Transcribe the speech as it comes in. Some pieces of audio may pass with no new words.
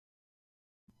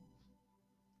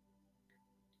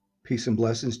Peace and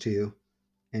blessings to you,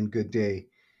 and good day.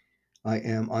 I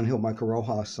am Angel Michael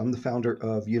Rojas. I'm the founder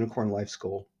of Unicorn Life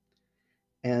School.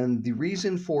 And the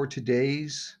reason for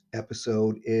today's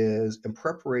episode is in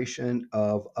preparation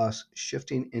of us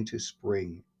shifting into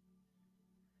spring.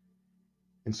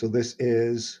 And so this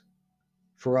is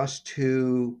for us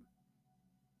to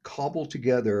cobble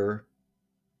together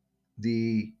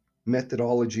the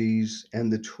methodologies and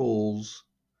the tools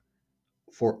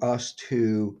for us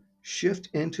to shift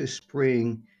into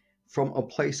spring from a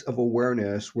place of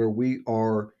awareness where we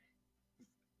are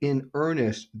in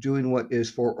earnest doing what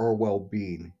is for our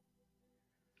well-being.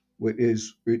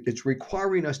 It's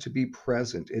requiring us to be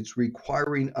present. It's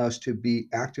requiring us to be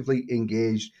actively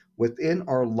engaged within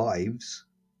our lives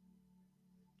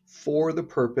for the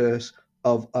purpose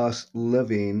of us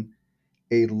living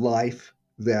a life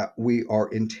that we are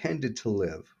intended to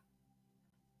live.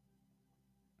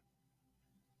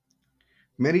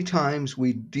 Many times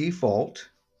we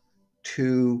default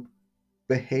to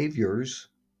behaviors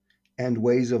and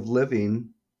ways of living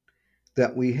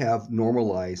that we have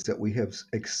normalized, that we have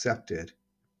accepted.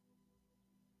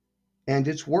 And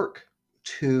it's work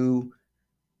to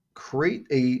create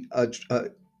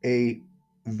a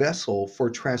vessel for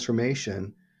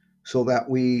transformation so that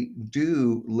we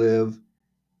do live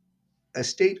a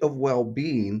state of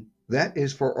well-being that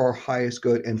is for our highest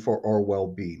good and for our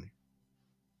well-being.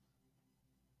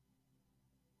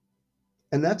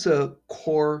 And that's a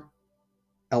core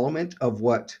element of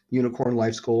what Unicorn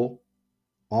Life School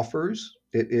offers.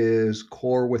 It is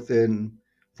core within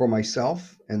for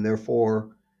myself, and therefore,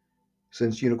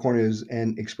 since Unicorn is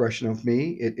an expression of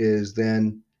me, it is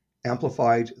then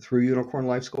amplified through Unicorn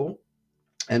Life School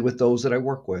and with those that I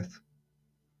work with.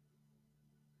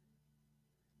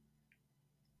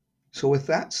 So, with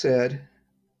that said,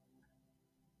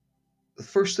 the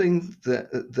first thing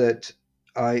that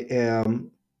I am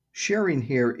sharing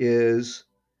here is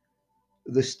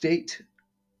the state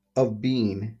of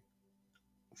being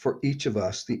for each of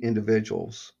us, the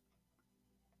individuals.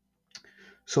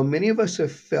 So many of us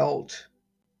have felt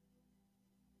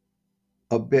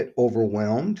a bit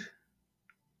overwhelmed,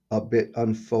 a bit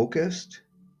unfocused,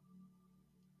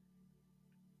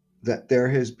 that there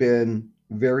has been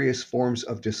various forms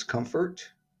of discomfort.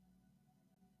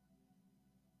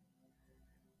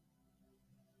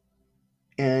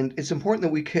 And it's important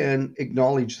that we can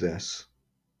acknowledge this,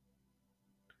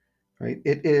 right?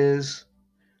 It is,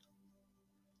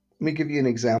 let me give you an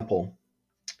example.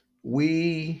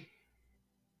 We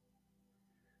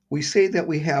we say that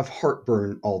we have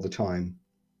heartburn all the time.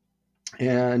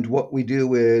 And what we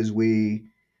do is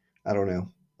I don't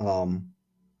know,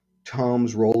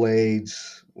 Tums,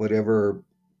 Rolaids, whatever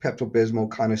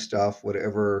Pepto-Bismol kind of stuff,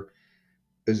 whatever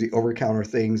is the over-counter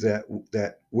things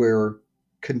that we're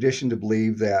conditioned to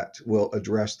believe that will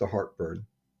address the heartburn.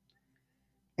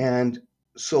 And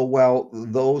so while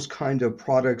those kind of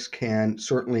products can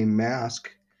certainly mask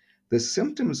the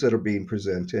symptoms that are being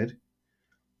presented,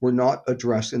 we're not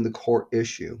addressing the core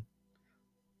issue.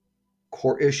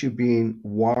 Core issue being,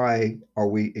 why are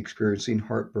we experiencing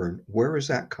heartburn? Where is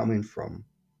that coming from?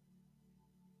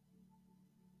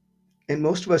 And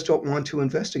most of us don't want to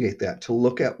investigate that, to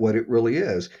look at what it really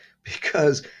is,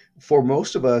 because for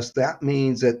most of us, that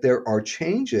means that there are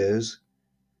changes,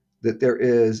 that there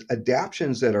is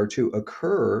adaptations that are to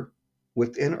occur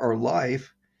within our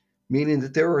life, meaning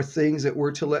that there are things that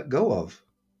we're to let go of.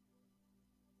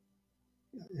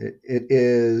 It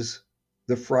is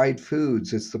the fried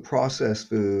foods, it's the processed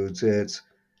foods, it's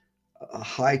a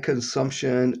high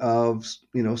consumption of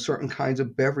certain kinds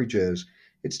of beverages.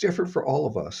 It's different for all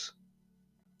of us,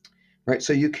 right?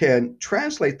 So you can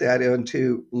translate that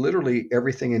into literally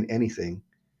everything and anything.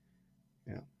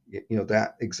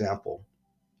 That example,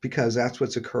 because that's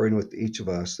what's occurring with each of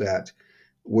us, that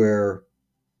where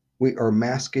we are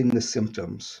masking the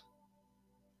symptoms.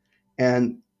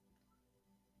 And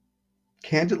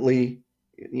candidly,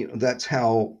 that's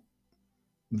how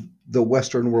the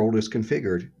Western world is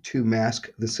configured, to mask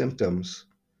the symptoms.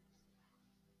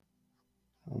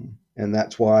 And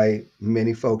that's why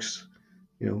many folks,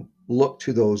 look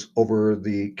to those over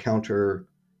the counter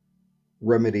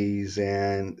remedies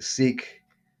and seek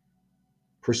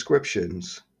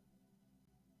prescriptions.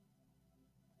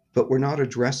 But we're not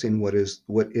addressing what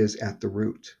is at the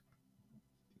root.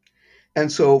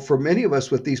 And so for many of us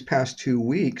with these past 2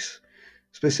 weeks,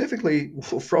 specifically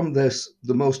from the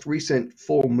most recent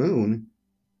full moon,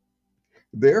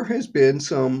 there has been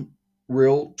some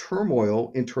real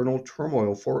turmoil, internal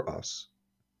turmoil for us.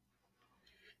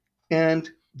 And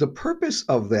the purpose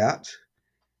of that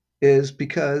is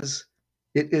because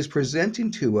it is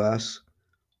presenting to us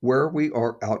where we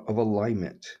are out of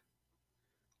alignment.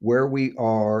 where we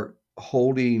are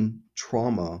holding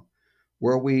trauma,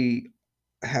 where we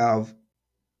have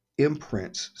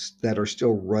imprints that are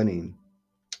still running,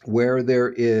 where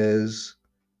there is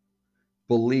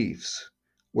beliefs,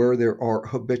 where there are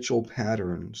habitual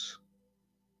patterns.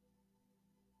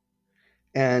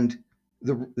 And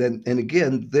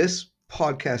again, this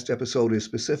podcast episode is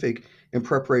specific in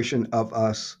preparation of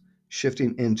us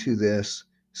shifting into this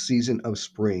season of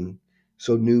spring,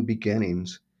 so new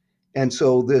beginnings. And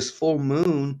so this full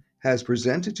moon has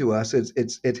presented to us,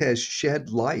 it has shed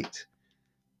light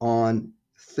on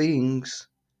things,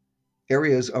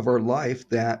 areas of our life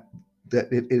that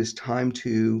it is time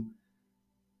to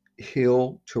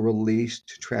heal, to release,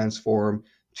 to transform,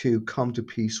 to come to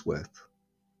peace with.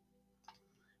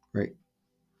 Right.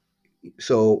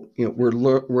 So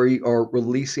we are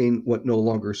releasing what no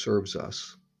longer serves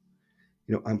us.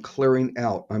 I'm clearing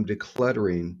out. I'm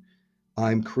decluttering.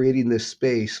 I'm creating this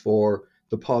space for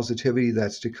the positivity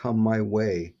that's to come my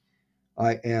way.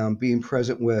 I am being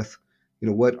present with,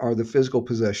 what are the physical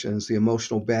possessions, the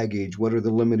emotional baggage, what are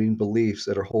the limiting beliefs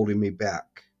that are holding me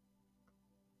back.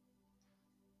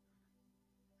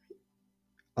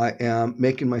 I am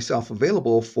making myself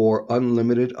available for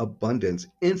unlimited abundance,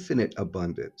 infinite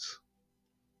abundance.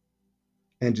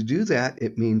 And to do that,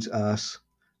 it means us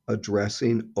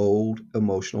addressing old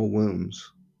emotional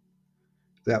wounds,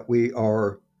 that we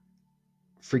are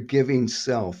forgiving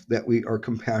self, that we are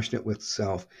compassionate with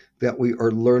self, that we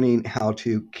are learning how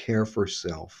to care for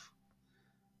self,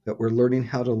 that we're learning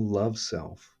how to love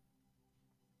self.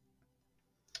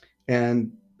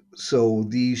 And so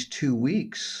these 2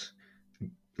 weeks,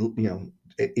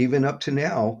 even up to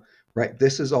now, right,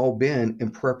 this has all been in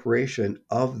preparation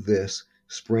of this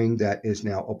spring that is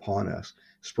now upon us.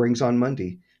 Spring's on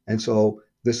Monday. And so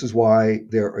this is why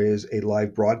there is a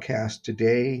live broadcast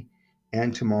today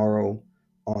and tomorrow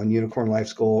on Unicorn Life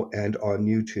School and on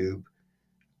YouTube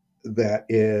that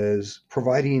is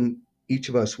providing each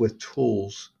of us with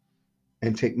tools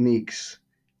and techniques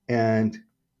and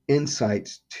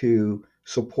insights to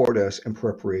support us in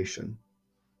preparation.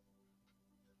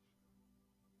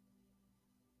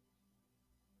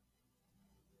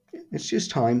 It's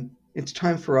just time. It's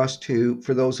time for us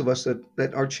for those of us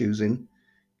that are choosing,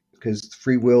 because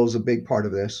free will is a big part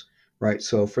of this, right?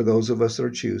 So for those of us that are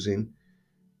choosing,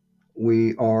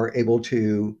 we are able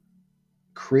to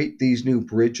create these new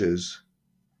bridges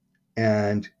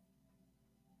and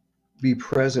be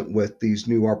present with these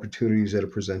new opportunities that are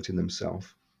presenting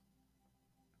themselves.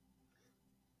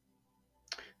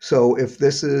 So if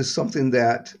this is something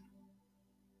that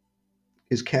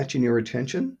is catching your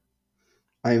attention,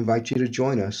 I invite you to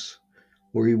join us.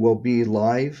 We will be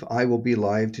live. I will be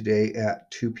live today at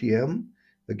 2 p.m.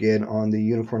 again on the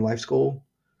Unicorn Life School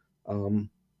um,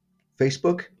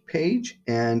 Facebook page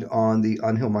and on the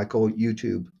Angel Michael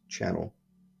YouTube channel.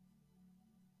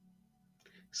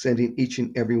 Sending each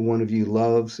and every one of you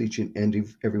loves, each and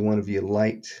every one of you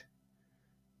light.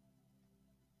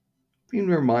 Being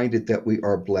reminded that we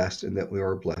are blessed and that we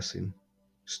are a blessing.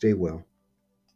 Stay well.